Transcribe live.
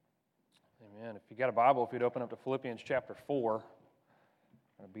Amen. If you got a Bible, if you'd open up to Philippians chapter 4, I'm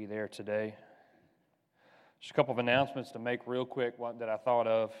going to be there today. Just a couple of announcements to make real quick that I thought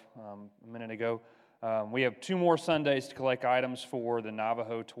of a minute ago. We have 2 more Sundays to collect items for the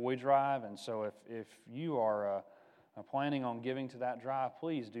Navajo Toy Drive, and so if you are planning on giving to that drive,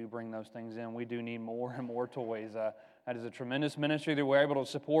 please do bring those things in. We do need more and more toys. That is a tremendous ministry that we're able to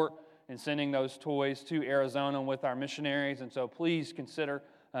support in sending those toys to Arizona with our missionaries, and so please consider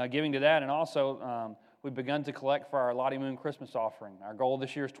giving to that. And also, we've begun to collect for our Lottie Moon Christmas offering. Our goal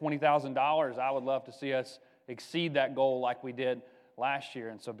this year is $20,000. I would love to see us exceed that goal like we did last year.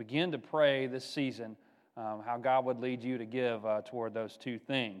 And so begin to pray this season how God would lead you to give toward those 2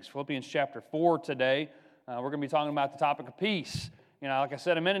 things. Philippians chapter 4 today, we're going to be talking about the topic of peace. You know, like I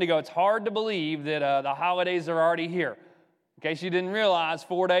said a minute ago, it's hard to believe that the holidays are already here. In case you didn't realize,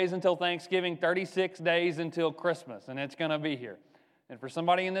 4 days until Thanksgiving, 36 days until Christmas, and it's going to be here. And for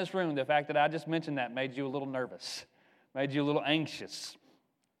somebody in this room, the fact that I just mentioned that made you a little nervous, made you a little anxious.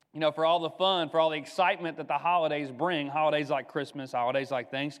 You know, for all the fun, for all the excitement that the holidays bring, holidays like Christmas, holidays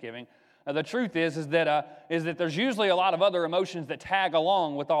like Thanksgiving, the truth is that there's usually a lot of other emotions that tag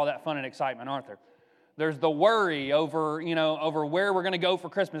along with all that fun and excitement, aren't there? There's the worry over where we're going to go for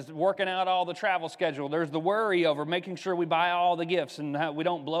Christmas, working out all the travel schedule. There's the worry over making sure we buy all the gifts and we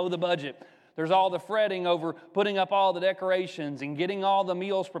don't blow the budget. There's all the fretting over putting up all the decorations and getting all the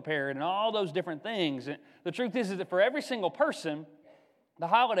meals prepared and all those different things. And the truth is that for every single person, the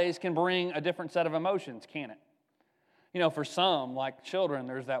holidays can bring a different set of emotions, can't it? You know, for some, like children,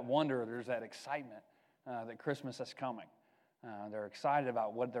 there's that wonder, there's that excitement that Christmas is coming. They're excited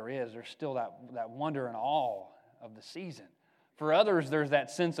about what there is. There's still that wonder and awe of the season. For others, there's that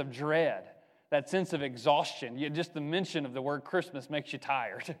sense of dread, that sense of exhaustion. Just the mention of the word Christmas makes you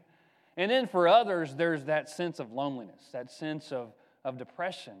tired. And then for others, there's that sense of loneliness, that sense of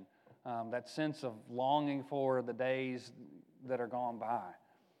depression, that sense of longing for the days that are gone by.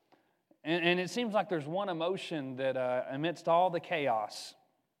 And it seems like there's one emotion that amidst all the chaos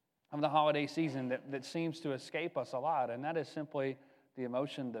of the holiday season that seems to escape us a lot, and that is simply the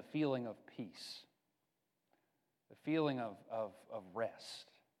emotion, the feeling of peace, the feeling of rest.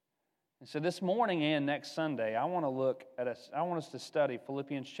 And so this morning and next Sunday, I want us to study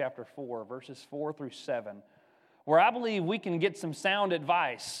Philippians chapter 4, verses 4 through 7, where I believe we can get some sound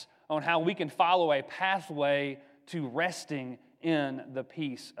advice on how we can follow a pathway to resting in the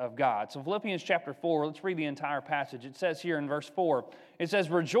peace of God. So Philippians chapter 4, let's read the entire passage. It says here in verse 4, it says,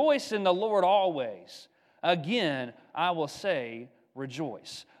 "Rejoice in the Lord always. Again, I will say,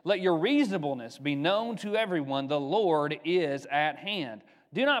 rejoice. Let your reasonableness be known to everyone. The Lord is at hand.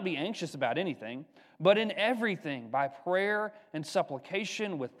 Do not be anxious about anything, but in everything, by prayer and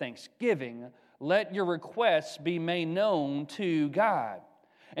supplication with thanksgiving, let your requests be made known to God.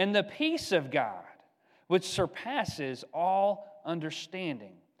 And the peace of God, which surpasses all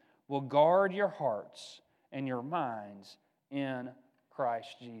understanding, will guard your hearts and your minds in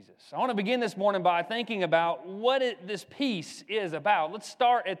Christ Jesus." I want to begin this morning by thinking about what this peace is about. Let's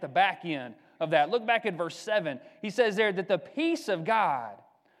start at the back end of that. Look back at verse 7. He says there that the peace of God,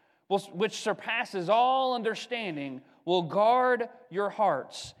 which surpasses all understanding, will guard your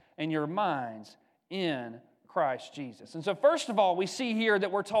hearts and your minds in Christ Jesus. And so first of all, we see here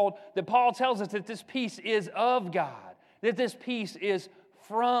that we're told that Paul tells us that this peace is of God, that this peace is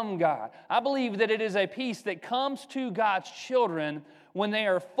from God. I believe that it is a peace that comes to God's children when they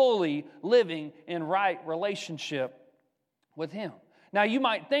are fully living in right relationship with Him. Now, you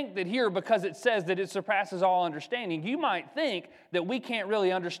might think that here, because it says that it surpasses all understanding, you might think that we can't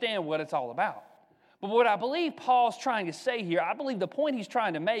really understand what it's all about. But what I believe Paul's trying to say here, I believe the point he's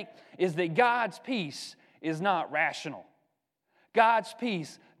trying to make is that God's peace is not rational. God's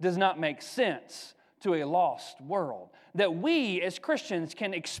peace does not make sense to a lost world. That we as Christians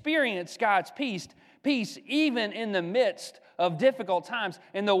can experience God's peace even in the midst of difficult times.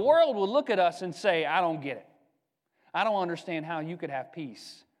 And the world will look at us and say, "I don't get it. I don't understand how you could have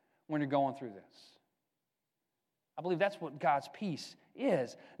peace when you're going through this." I believe that's what God's peace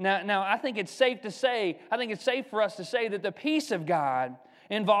is. Now, I think it's safe for us to say that the peace of God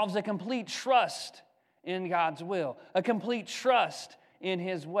involves a complete trust in God's will, a complete trust in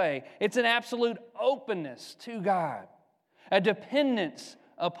His way. It's an absolute openness to God, a dependence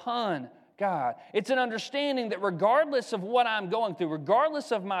upon God. It's an understanding that regardless of what I'm going through,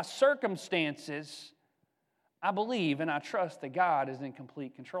 regardless of my circumstances, I believe and I trust that God is in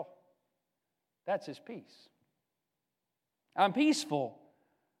complete control. That's His peace. I'm peaceful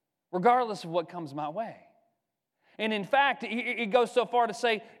regardless of what comes my way. And in fact, it goes so far to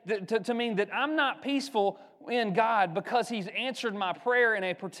say, to mean that I'm not peaceful in God, because He's answered my prayer in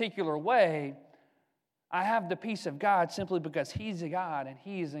a particular way, I have the peace of God simply because He's a God and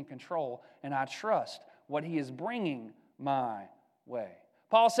He is in control, and I trust what He is bringing my way.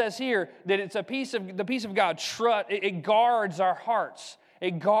 Paul says here that it's the peace of God. It guards our hearts.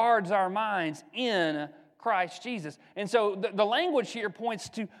 It guards our minds in Christ Jesus. And so the language here points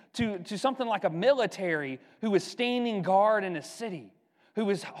to something like a military who is standing guard in a city, who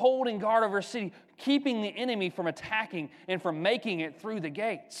is holding guard over a city, keeping the enemy from attacking and from making it through the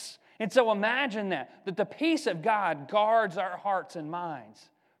gates. And so imagine that the peace of God guards our hearts and minds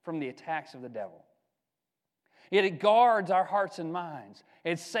from the attacks of the devil. Yet it guards our hearts and minds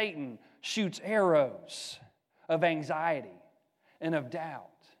as Satan shoots arrows of anxiety and of doubt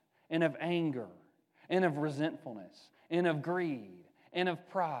and of anger and of resentfulness and of greed and of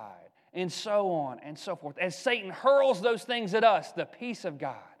pride and so on and so forth. As Satan hurls those things at us, the peace of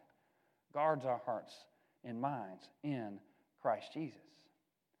God guards our hearts and minds in Christ Jesus.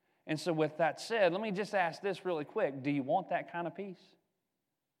 And so with that said, let me just ask this really quick. Do you want that kind of peace?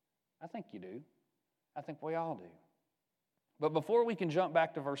 I think you do. I think we all do. But before we can jump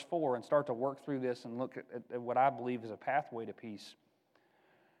back to verse 4 and start to work through this and look at what I believe is a pathway to peace,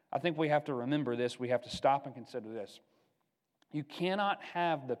 I think we have to remember this. We have to stop and consider this. You cannot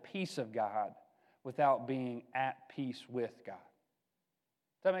have the peace of God without being at peace with God.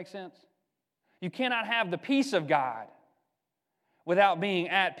 Does that make sense? You cannot have the peace of God without being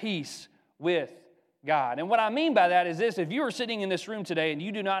at peace with God. And what I mean by that is this: if you are sitting in this room today and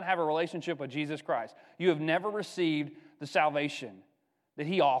you do not have a relationship with Jesus Christ, you have never received the salvation that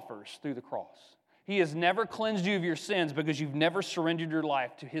He offers through the cross. He has never cleansed you of your sins because you've never surrendered your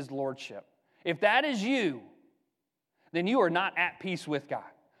life to His lordship. If that is you, then you are not at peace with God.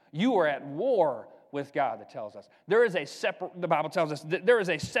 You are at war with God, the Bible tells us that there is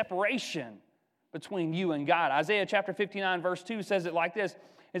a separation between you and God. Isaiah chapter 59 verse 2 says it like this.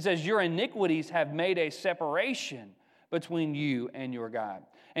 It says, your iniquities have made a separation between you and your God,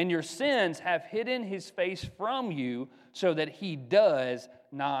 and your sins have hidden His face from you so that He does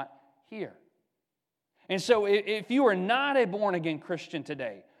not hear. And so if you are not a born-again Christian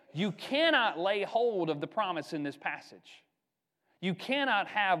today, you cannot lay hold of the promise in this passage. You cannot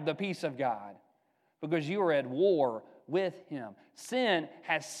have the peace of God because you are at war with Him. Sin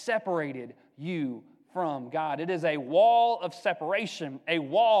has separated you from God. It is a wall of separation, a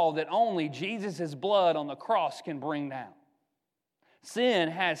wall that only Jesus' blood on the cross can bring down. Sin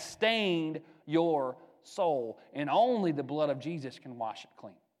has stained your soul, and only the blood of Jesus can wash it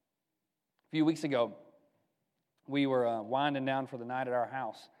clean. A few weeks ago, we were winding down for the night at our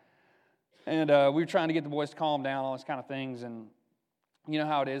house, and we were trying to get the boys to calm down, all those kind of things, and you know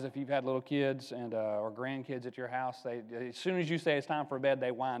how it is if you've had little kids and or grandkids at your house, as soon as you say it's time for bed,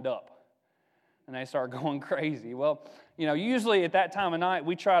 they wind up. And they start going crazy. Well, you know, usually at that time of night,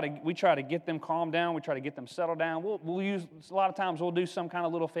 we try to get them calmed down. We try to get them settled down. We'll use a lot of times we'll do some kind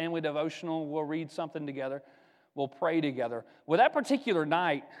of little family devotional. We'll read something together. We'll pray together. Well, that particular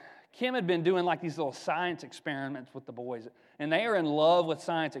night, Kim had been doing like these little science experiments with the boys, and they are in love with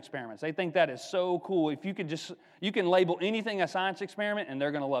science experiments. They think that is so cool. If you can label anything a science experiment, and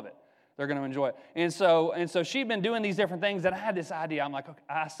they're going to love it. They're going to enjoy it. And so she'd been doing these different things, and I had this idea. I'm like, okay,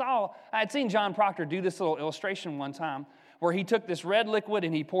 I had seen John Proctor do this little illustration one time where he took this red liquid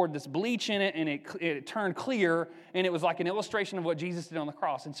and he poured this bleach in it, and it turned clear, and it was like an illustration of what Jesus did on the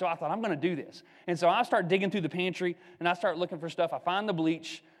cross. And so I thought, I'm going to do this. And so I start digging through the pantry, and I start looking for stuff. I find the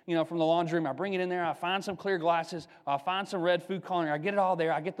bleach, from the laundry room. I bring it in there. I find some clear glasses. I find some red food coloring. I get it all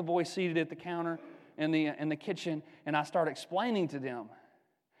there. I get the boys seated at the counter in the kitchen, and I start explaining to them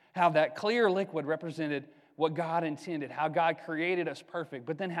how that clear liquid represented what God intended, how God created us perfect,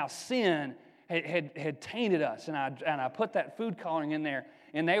 but then how sin had tainted us. And I put that food coloring in there,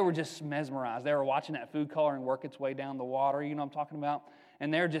 and they were just mesmerized. They were watching that food coloring work its way down the water, you know what I'm talking about?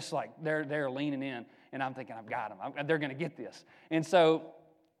 And they're just like, they're leaning in, and I'm thinking, I've got them. They're going to get this. And so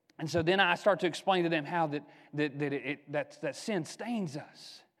then I start to explain to them how that sin stains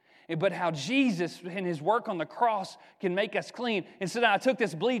us, but how Jesus and His work on the cross can make us clean. And so then I took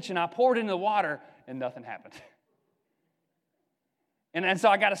this bleach and I poured it into the water, and nothing happened. And so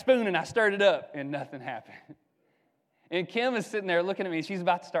I got a spoon and I stirred it up, and nothing happened. And Kim is sitting there looking at me. She's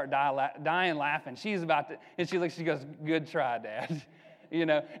about to start dying laughing. And she goes, "Good try, Dad."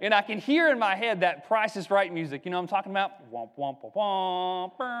 And I can hear in my head that Price is Right music. You know what I'm talking about? Womp, womp,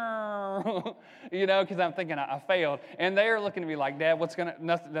 womp, womp, because I'm thinking I failed. And they're looking at me like, "Dad,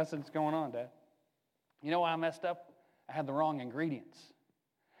 nothing's going on, Dad." You know why I messed up? I had the wrong ingredients.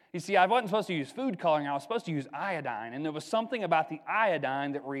 You see, I wasn't supposed to use food coloring. I was supposed to use iodine. And there was something about the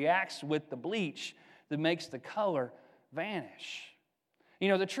iodine that reacts with the bleach that makes the color vanish. You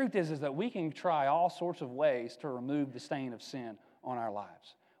know, the truth is that we can try all sorts of ways to remove the stain of sin on our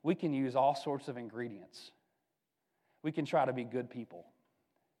lives. We can use all sorts of ingredients. We can try to be good people.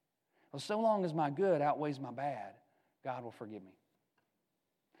 Well, so long as my good outweighs my bad, God will forgive me.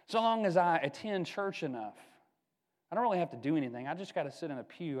 So long as I attend church enough, I don't really have to do anything. I just got to sit in a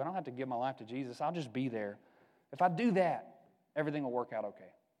pew. I don't have to give my life to Jesus. I'll just be there. If I do that, everything will work out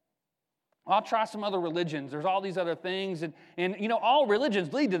okay. I'll try some other religions. There's all these other things. And you know, all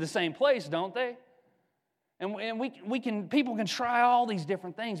religions lead to the same place, don't they? And people can try all these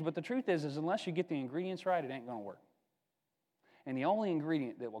different things, but the truth is unless you get the ingredients right, it ain't going to work. And the only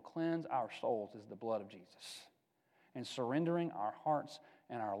ingredient that will cleanse our souls is the blood of Jesus and surrendering our hearts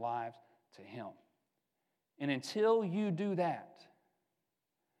and our lives to Him. And until you do that,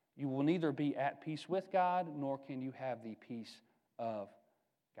 you will neither be at peace with God, nor can you have the peace of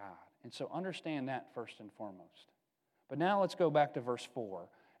God. And so understand that first and foremost. But now let's go back to verse 4,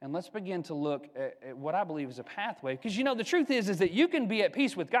 and let's begin to look at what I believe is a pathway. Because you know, the truth is that you can be at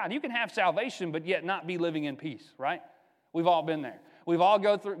peace with God. You can have salvation, but yet not be living in peace, right? We've all been there. We've all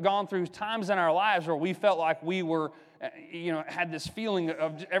gone through times in our lives where we felt like we were, had this feeling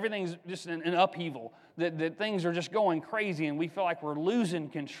of everything's just in upheaval, that things are just going crazy, and we feel like we're losing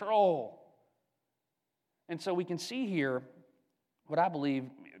control. And so we can see here what I believe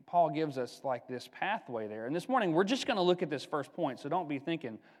Paul gives us like this pathway there. And this morning, we're just going to look at this first point, so don't be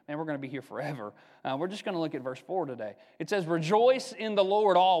thinking, man, we're going to be here forever. We're just going to look at verse 4 today. It says, rejoice in the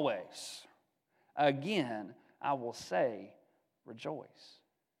Lord always. Again, I will say, rejoice.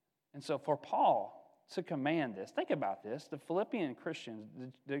 And so for Paul to command this, think about this. The Philippian Christians,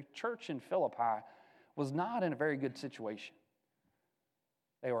 the church in Philippi, was not in a very good situation.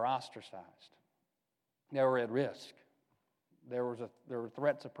 They were ostracized. They were at risk. There were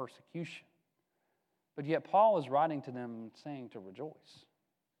threats of persecution. But yet Paul is writing to them saying to rejoice.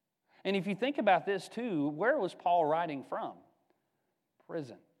 And if you think about this too, where was Paul writing from?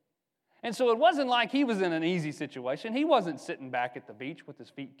 Prison. And so it wasn't like he was in an easy situation. He wasn't sitting back at the beach with his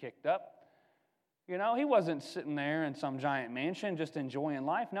feet kicked up. You know, he wasn't sitting there in some giant mansion just enjoying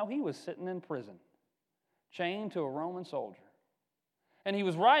life. No, he was sitting in prison, chained to a Roman soldier. And he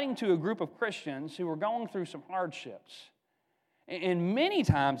was writing to a group of Christians who were going through some hardships. And many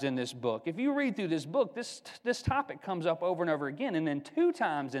times in this book, if you read through this book, this topic comes up over and over again. And then 2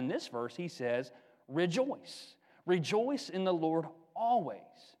 times in this verse, he says, rejoice. Rejoice in the Lord always.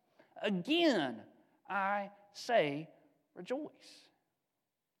 Again, I say rejoice.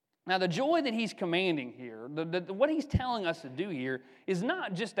 Now, the joy that he's commanding here, what he's telling us to do here, is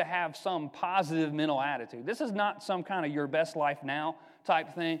not just to have some positive mental attitude. This is not some kind of your best life now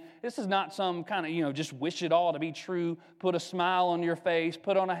type thing. This is not some kind of, just wish it all to be true, put a smile on your face,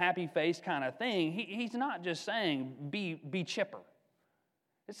 put on a happy face kind of thing. He's not just saying be chipper.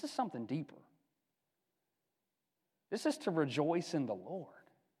 This is something deeper. This is to rejoice in the Lord.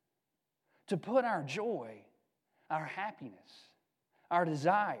 To put our joy, our happiness, our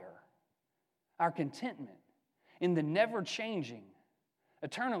desire, our contentment in the never-changing,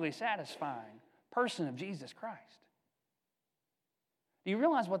 eternally satisfying person of Jesus Christ. Do you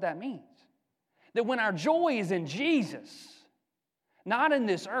realize what that means? That when our joy is in Jesus, not in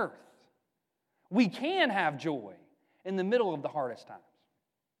this earth, we can have joy in the middle of the hardest times.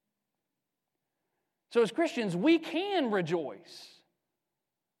 So as Christians, we can rejoice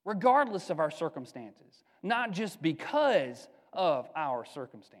regardless of our circumstances, not just because of our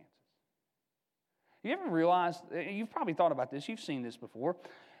circumstances. You ever realize, you've probably thought about this, you've seen this before,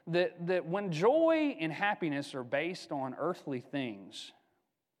 that when joy and happiness are based on earthly things,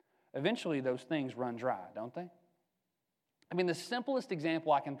 eventually those things run dry, don't they? I mean, the simplest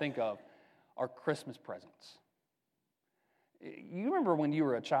example I can think of are Christmas presents. You remember when you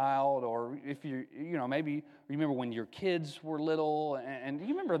were a child, or if maybe remember when your kids were little, and you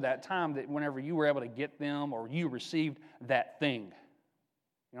remember that time that whenever you were able to get them or you received that thing. You know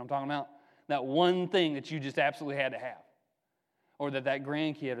what I'm talking about? That one thing that you just absolutely had to have. Or that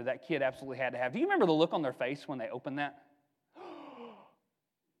grandkid or that kid absolutely had to have. Do you remember the look on their face when they opened that?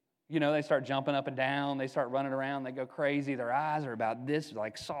 They start jumping up and down. They start running around. They go crazy. Their eyes are about this,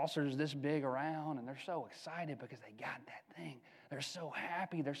 like saucers this big around. And they're so excited because they got that thing. They're so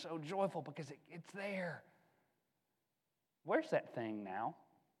happy. They're so joyful because it's there. Where's that thing now?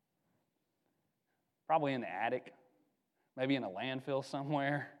 Probably in the attic. Maybe in a landfill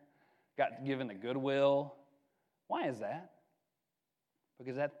somewhere. Got given to Goodwill. Why is that?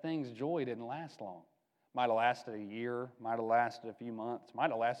 Because that thing's joy didn't last long. Might have lasted a year, might have lasted a few months, might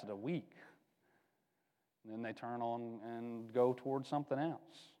have lasted a week. And then they turn on and go towards something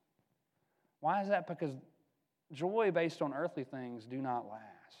else. Why is that? Because joy based on earthly things do not last.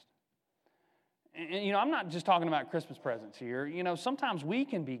 And, I'm not just talking about Christmas presents here. Sometimes we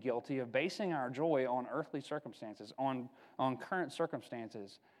can be guilty of basing our joy on earthly circumstances, on current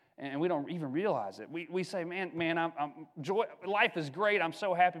circumstances, and we don't even realize it. We say, man, joy. Life is great. I'm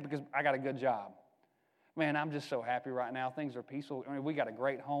so happy because I got a good job. Man, I'm just so happy right now. Things are peaceful. We got a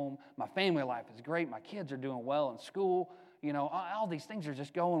great home. My family life is great. My kids are doing well in school. All these things are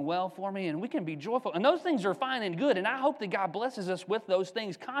just going well for me, and we can be joyful. And those things are fine and good, and I hope that God blesses us with those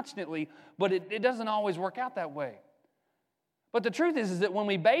things constantly, but it doesn't always work out that way. But the truth is that when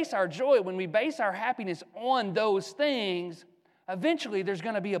we base our joy, when we base our happiness on those things, eventually there's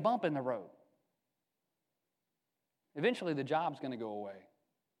going to be a bump in the road. Eventually the job's going to go away.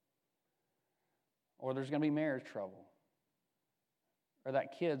 Or there's going to be marriage trouble. Or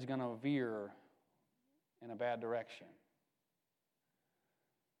that kid's going to veer in a bad direction.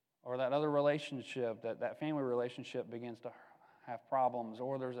 Or that other relationship, that family relationship begins to have problems.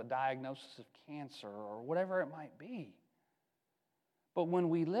 Or there's a diagnosis of cancer or whatever it might be. But when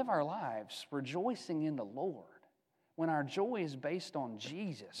we live our lives rejoicing in the Lord, when our joy is based on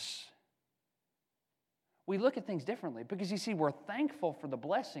Jesus, we look at things differently. Because you see, we're thankful for the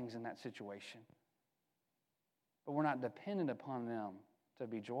blessings in that situation. But we're not dependent upon them to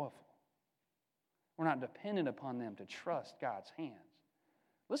be joyful. We're not dependent upon them to trust God's hands.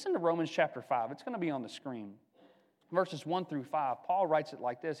 Listen to Romans chapter 5. It's going to be on the screen. Verses 1 through 5, Paul writes it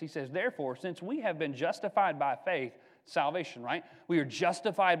like this. He says, therefore, since we have been justified by faith, salvation, right? We are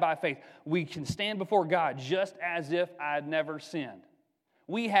justified by faith. We can stand before God just as if I had never sinned.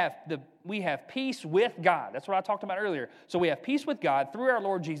 We have peace with God. That's what I talked about earlier. So we have peace with God through our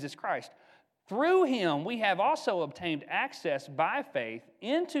Lord Jesus Christ. Through him, we have also obtained access by faith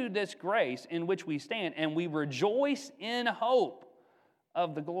into this grace in which we stand, and we rejoice in hope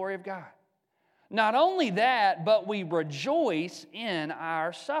of the glory of God. Not only that, but we rejoice in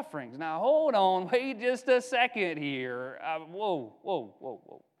our sufferings. Now, hold on, wait just a second here.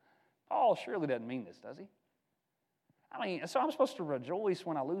 Whoa. Paul surely doesn't mean this, does he? So I'm supposed to rejoice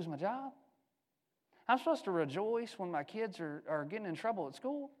when I lose my job? I'm supposed to rejoice when my kids are getting in trouble at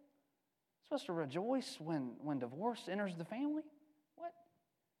school? I'm supposed to rejoice when divorce enters the family? What?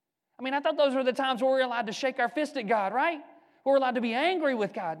 I thought those were the times where we're allowed to shake our fist at God, right? We're allowed to be angry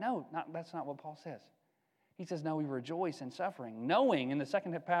with God. No, that's not what Paul says. He says, no, we rejoice in suffering, knowing, in the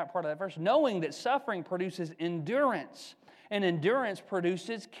second part of that verse, knowing that suffering produces endurance, and endurance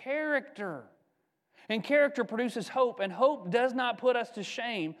produces character. And character produces hope, and hope does not put us to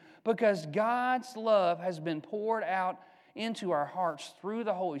shame because God's love has been poured out into our hearts through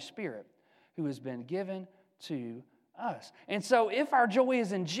the Holy Spirit who has been given to us. And so if our joy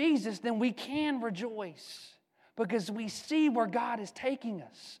is in Jesus, then we can rejoice because we see where God is taking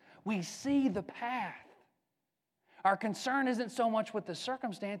us. We see the path. Our concern isn't so much with the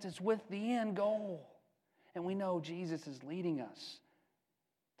circumstance, it's with the end goal. And we know Jesus is leading us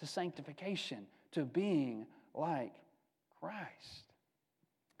to sanctification, to being like Christ.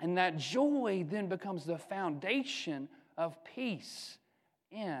 And that joy then becomes the foundation of peace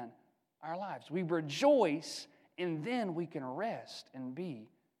in our lives. We rejoice, and then we can rest and be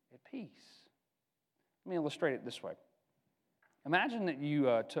at peace. Let me illustrate it this way. Imagine that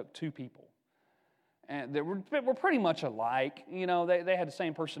you took two people and that were pretty much alike. They had the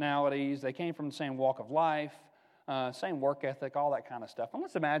same personalities. They came from the same walk of life, same work ethic, all that kind of stuff. And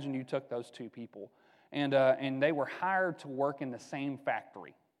let's imagine you took those two people and they were hired to work in the same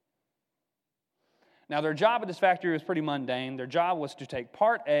factory. Now, their job at this factory was pretty mundane. Their job was to take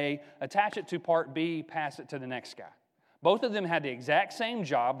part A, attach it to part B, pass it to the next guy. Both of them had the exact same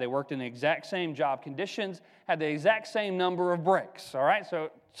job. They worked in the exact same job conditions, had the exact same number of breaks, all right? So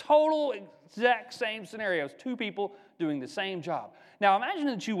total exact same scenarios, two people doing the same job. Now, imagine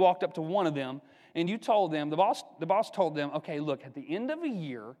that you walked up to one of them and you told them, the boss told them, okay, look, at the end of a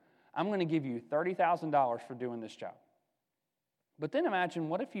year, I'm going to give you $30,000 for doing this job. But then imagine,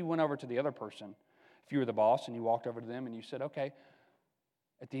 what if you went over to the other person, if you were the boss, and you walked over to them and you said, okay,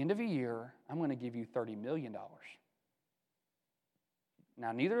 at the end of a year, I'm going to give you $30 million.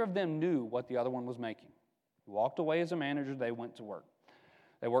 Now, neither of them knew what the other one was making. You walked away as a manager, they went to work.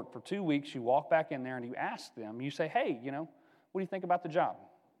 They worked for 2 weeks, you walk back in there and you ask them, you say, hey, what do you think about the job?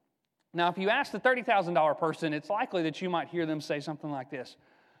 Now, if you ask the $30,000 person, it's likely that you might hear them say something like this,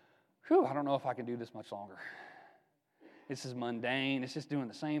 I don't know if I can do this much longer. This is mundane, it's just doing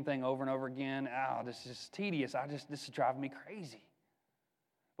the same thing over and over again. This is tedious, this is driving me crazy.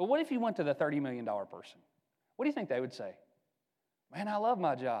 But what if you went to the $30 million person? What do you think they would say? Man, I love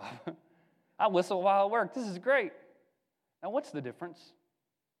my job. I whistle while I work. This is great. Now, what's the difference?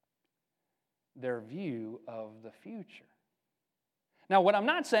 their view of the future. Now, what I'm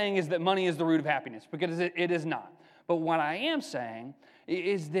not saying is that money is the root of happiness, because it is not. But what I am saying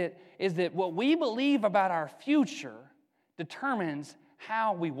is that what we believe about our future determines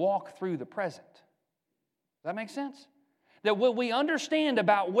how we walk through the present. Does that make sense? That what we understand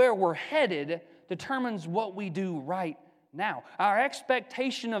about where we're headed determines what we do right now. Our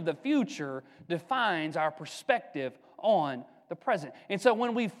expectation of the future defines our perspective on the present. And so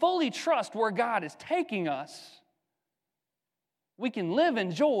when we fully trust where God is taking us, we can live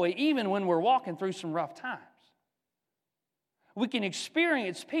in joy even when we're walking through some rough times. We can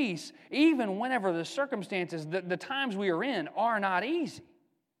experience peace even whenever the circumstances, the times we are in, are not easy.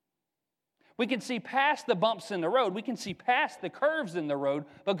 We can see past the bumps in the road. We can see past the curves in the road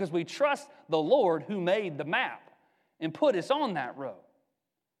because we trust the Lord who made the map and put us on that road.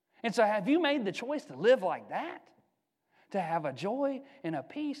 And so have you made the choice to live like that? To have a joy and a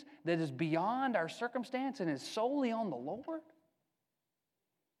peace that is beyond our circumstance and is solely on the Lord?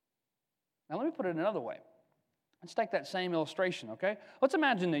 Now let me put it another way. Let's take that same illustration, okay? Let's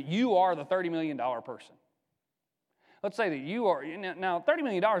imagine that you are the $30 million person. Let's say that you are, now $30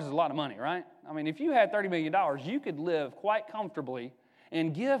 million is a lot of money, right? I mean, if you had $30 million, you could live quite comfortably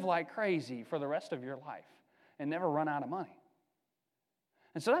and give like crazy for the rest of your life and never run out of money.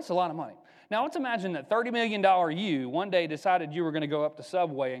 And so that's a lot of money. Now let's imagine that $30 million you one day decided you were going to go up to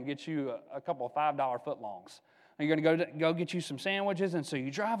Subway and get you a couple of $5 footlongs. And you're going to go get you some sandwiches, and so you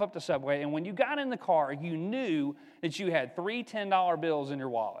drive up to Subway, and when you got in the car, you knew that you had 3 $10 bills in your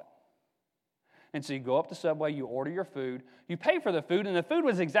wallet. And so you go up to Subway, you order your food, you pay for the food, and the food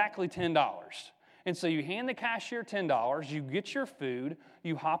was exactly $10. And so you hand the cashier $10, you get your food,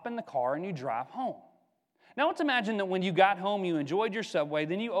 you hop in the car, and you drive home. Now let's imagine that when you got home, you enjoyed your Subway,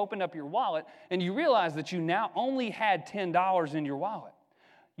 then you opened up your wallet, and you realized that you now only had $10 in your wallet.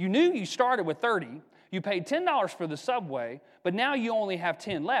 You knew you started with 30, you paid $10 for the Subway, but now you only have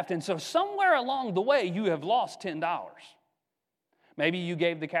 10 left. And so somewhere along the way, you have lost $10. Maybe you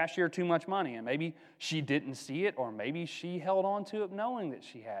gave the cashier too much money, and maybe she didn't see it, or maybe she held on to it knowing that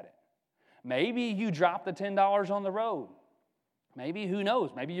she had it. Maybe you dropped the $10 on the road. Maybe, who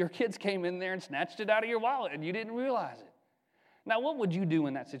knows, maybe your kids came in there and snatched it out of your wallet and you didn't realize it. Now, what would you do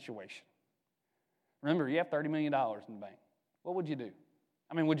in that situation? Remember, you have $30 million in the bank. What would you do?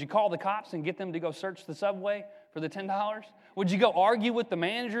 I mean, would you call the cops and get them to go search the Subway for the $10? Would you go argue with the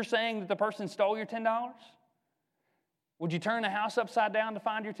manager saying that the person stole your $10? Would you turn the house upside down to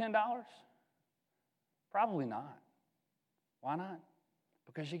find your $10? Probably not. Why not?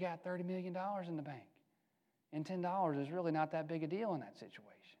 Because you got $30 million in the bank. And $10 is really not that big a deal in that situation.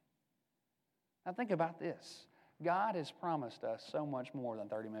 Now think about this. God has promised us so much more than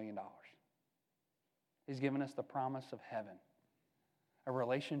 $30 million. He's given us the promise of heaven, a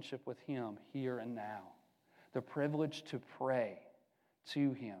relationship with Him here and now, the privilege to pray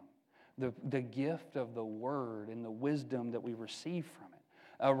to Him, the gift of the Word and the wisdom that we receive from it,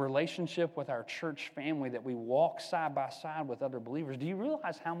 a relationship with our church family that we walk side by side with other believers. Do you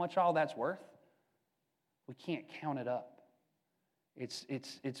realize how much all that's worth? We can't count it up.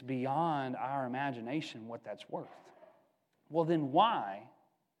 It's beyond our imagination what that's worth. Well, then why,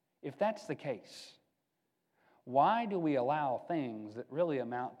 if that's the case, why do we allow things that really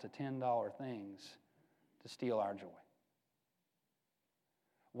amount to $10 things to steal our joy?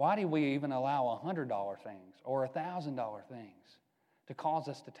 Why do we even allow $100 things or $1,000 things to cause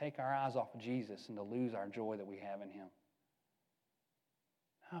us to take our eyes off of Jesus and to lose our joy that we have in Him?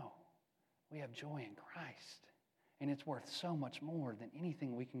 No, we have joy in Christ, and it's worth so much more than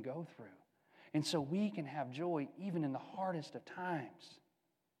anything we can go through. And so we can have joy even in the hardest of times.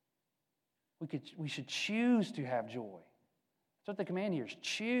 We should choose to have joy. That's what the command here is.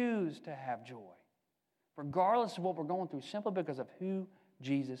 Choose to have joy, regardless of what we're going through, simply because of who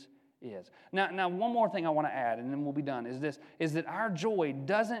Jesus is. Now, one more thing I want to add, and then we'll be done, is that our joy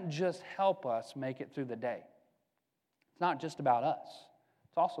doesn't just help us make it through the day. It's not just about us.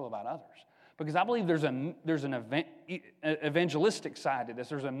 It's also about others. Because I believe there's an evangelistic side to this.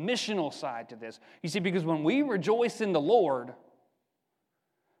 There's a missional side to this. You see, because when we rejoice in the Lord,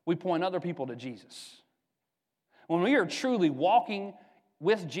 we point other people to Jesus. When we are truly walking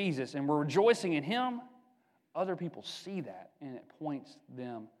with Jesus and we're rejoicing in Him, other people see that and it points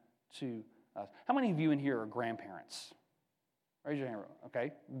them to us. How many of you in here are grandparents? Raise your hand.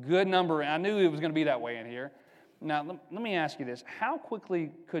 Okay, good number. I knew it was going to be that way in here. Now, let me ask you this. How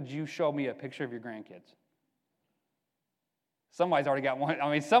quickly could you show me a picture of your grandkids? Somebody's already got one.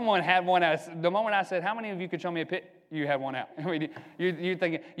 I mean, someone had one. The moment I said, how many of you could show me a picture? you had one out. I mean, you're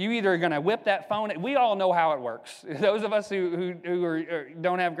thinking, you either are going to whip that phone. We all know how it works. Those of us who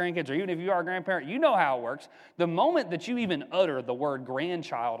don't have grandkids, or even if you are a grandparent, you know how it works. The moment that you even utter the word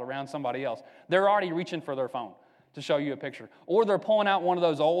grandchild around somebody else, they're already reaching for their phone to show you a picture. Or they're pulling out one of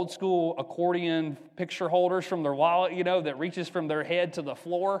those old school accordion picture holders from their wallet, that reaches from their head to the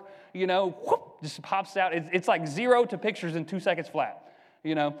floor, whoop, just pops out. It's like 0 to pictures in 2 seconds flat.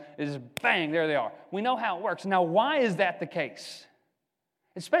 It's bang, there they are. We know how it works. Now, why is that the case?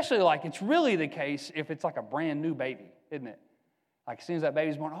 Especially it's really the case if it's like a brand new baby, isn't it? Like as soon as that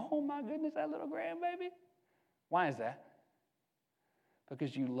baby's born, oh my goodness, that little grandbaby. Why is that?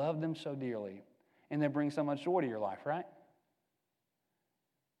 Because you love them so dearly and they bring so much joy to your life, right?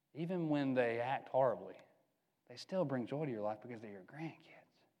 Even when they act horribly, they still bring joy to your life because they're your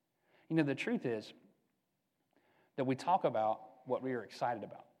grandkids. The truth is that we talk about what we are excited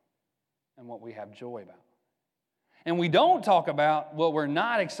about and what we have joy about. And we don't talk about what we're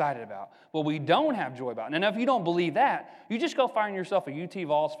not excited about, what we don't have joy about. And if you don't believe that, you just go find yourself a UT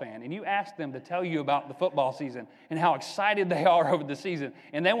Vols fan and you ask them to tell you about the football season and how excited they are over the season,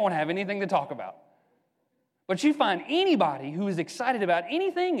 and they won't have anything to talk about. But you find anybody who is excited about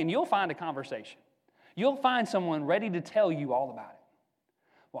anything and you'll find a conversation. You'll find someone ready to tell you all about it.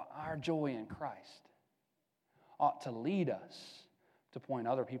 Well, our joy in Christ ought to lead us to point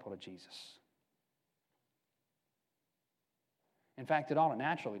other people to Jesus. In fact, it ought to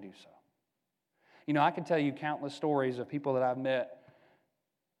naturally do so. I can tell you countless stories of people that I've met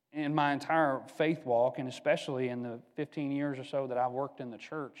in my entire faith walk, and especially in the 15 years or so that I've worked in the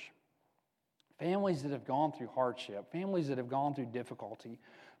church. Families that have gone through hardship, families that have gone through difficulty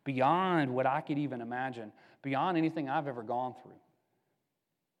beyond what I could even imagine, beyond anything I've ever gone through.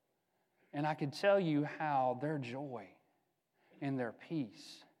 And I could tell you how their joy and their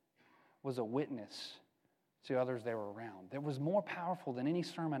peace was a witness to others they were around. That was more powerful than any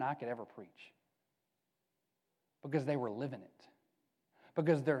sermon I could ever preach. Because they were living it.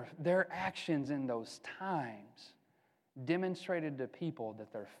 Because their actions in those times demonstrated to people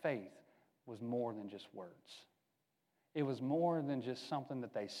that their faith was more than just words. It was more than just something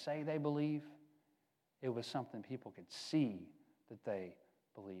that they say they believe. It was something people could see that they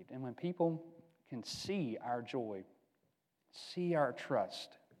believed. And when people can see our joy, see our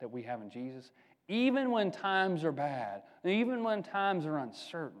trust that we have in Jesus, even when times are bad, even when times are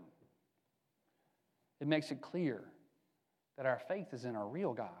uncertain, it makes it clear that our faith is in a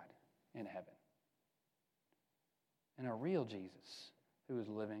real God in heaven, and a real Jesus who is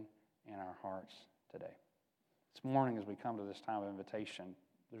living in our hearts today. This morning, as we come to this time of invitation,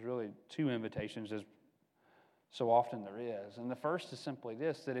 there's really 2 invitations, as so often there is. And the first is simply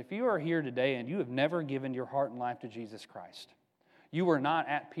this, that if you are here today and you have never given your heart and life to Jesus Christ, you are not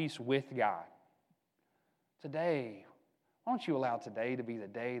at peace with God. Today, why don't you allow today to be the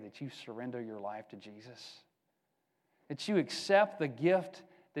day that you surrender your life to Jesus? That you accept the gift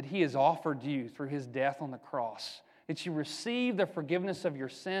that He has offered you through His death on the cross. That you receive the forgiveness of your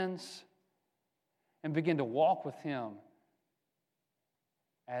sins and begin to walk with Him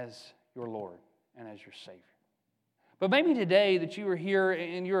as your Lord and as your Savior. But maybe today that you are here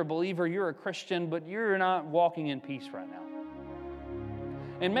and you're a believer, you're a Christian, but you're not walking in peace right now.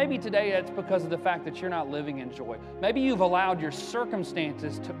 And maybe today that's because of the fact that you're not living in joy. Maybe you've allowed your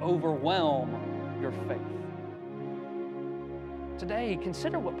circumstances to overwhelm your faith. Today,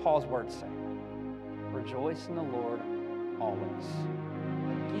 consider what Paul's words say. Rejoice in the Lord always.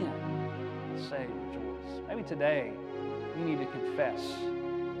 Again, say rejoice. Maybe today you need to confess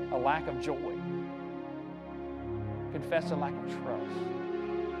a lack of joy. Confess a lack of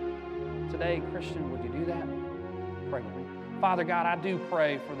trust. Today, Christian, would you do that? Pray with me. Father God, I do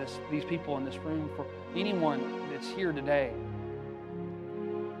pray for these people in this room, for anyone that's here today.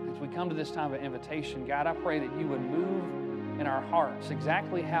 As we come to this time of invitation, God, I pray that you would move in our hearts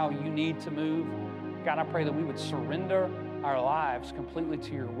exactly how you need to move. God, I pray that we would surrender our lives completely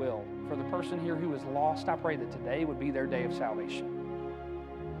to your will. For the person here who is lost, I pray that today would be their day of salvation.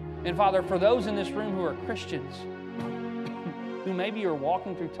 And Father, for those in this room who are Christians, who maybe are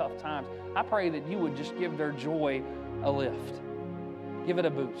walking through tough times, I pray that you would just give their joy a lift. Give it a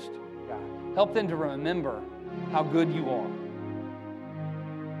boost, God. Help them to remember how good you are.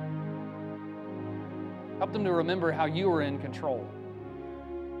 Help them to remember how you are in control.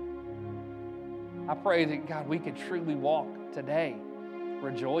 I pray that, God, we could truly walk today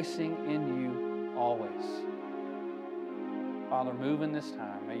rejoicing in you always. Father, move in this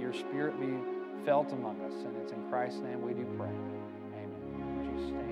time. May your Spirit be felt among us, and it's in Christ's name we do pray.